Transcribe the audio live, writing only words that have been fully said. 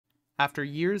After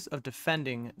years of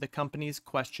defending the company's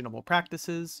questionable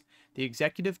practices, the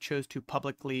executive chose to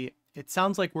publicly, it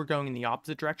sounds like we're going in the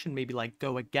opposite direction, maybe like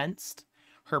go against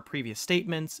her previous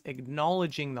statements,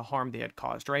 acknowledging the harm they had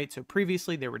caused, right? So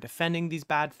previously they were defending these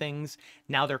bad things.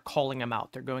 Now they're calling them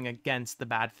out. They're going against the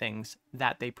bad things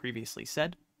that they previously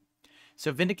said.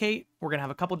 So vindicate, we're going to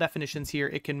have a couple definitions here.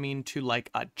 It can mean to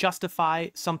like justify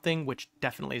something, which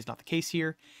definitely is not the case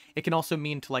here. It can also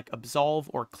mean to like absolve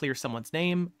or clear someone's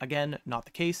name. Again, not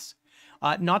the case.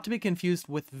 Not to be confused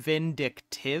with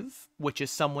vindictive, which is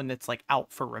someone that's like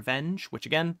out for revenge, which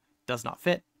again, does not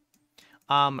fit.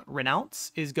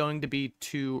 Renounce is going to be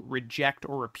to reject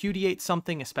or repudiate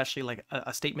something, especially like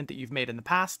a statement that you've made in the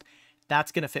past.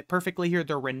 That's going to fit perfectly here.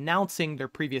 They're renouncing their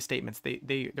previous statements.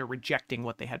 They're rejecting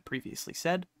what they had previously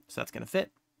said. So that's going to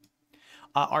fit.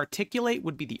 Articulate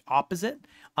would be the opposite.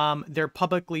 They're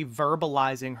publicly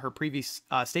verbalizing her previous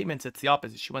statements. It's the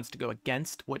opposite. She wants to go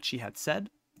against what she had said.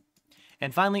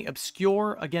 And finally,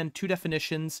 obscure, again, two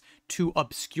definitions. To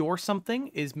obscure something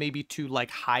is maybe to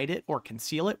like hide it or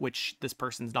conceal it, which this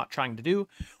person's not trying to do.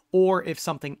 Or if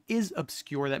something is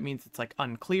obscure, that means it's like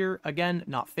unclear. Again,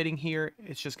 not fitting here.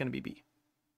 It's just going to be B.